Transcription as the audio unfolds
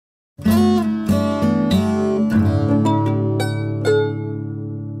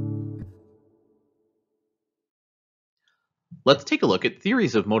Let's take a look at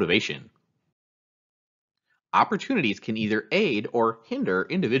theories of motivation. Opportunities can either aid or hinder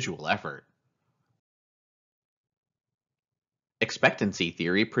individual effort. Expectancy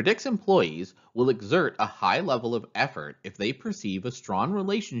theory predicts employees will exert a high level of effort if they perceive a strong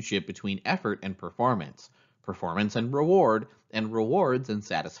relationship between effort and performance and reward, and rewards and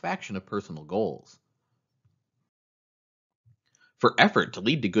satisfaction of personal goals. For effort to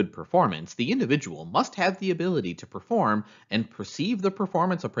lead to good performance, the individual must have the ability to perform and perceive the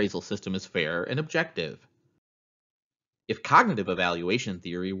performance appraisal system as fair and objective. If cognitive evaluation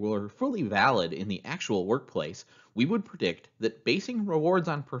theory were fully valid in the actual workplace, we would predict that basing rewards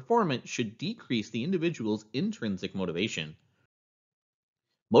on performance should decrease the individual's intrinsic motivation.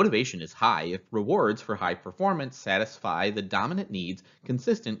 Motivation is high if rewards for high performance satisfy the dominant needs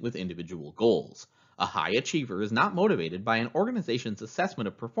consistent with individual goals. A high achiever is not motivated by an organization's assessment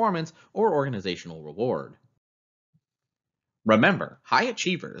of performance or organizational reward. Remember, high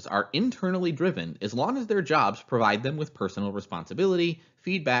achievers are internally driven as long as their jobs provide them with personal responsibility,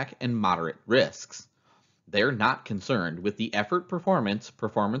 feedback, and moderate risks. They're not concerned with the effort performance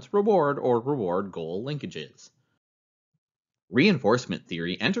reward, or reward goal linkages. Reinforcement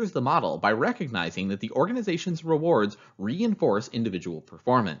theory enters the model by recognizing that the organization's rewards reinforce individual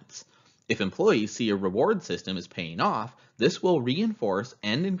performance. If employees see a reward system as paying off, this will reinforce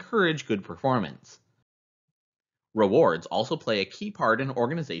and encourage good performance. Rewards also play a key part in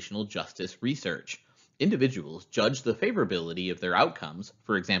organizational justice research. Individuals judge the favorability of their outcomes,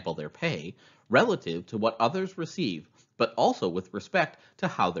 for example their pay, relative to what others receive, but also with respect to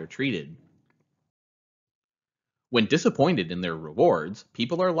how they're treated. When disappointed in their rewards,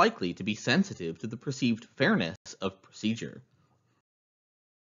 people are likely to be sensitive to the perceived fairness of procedure.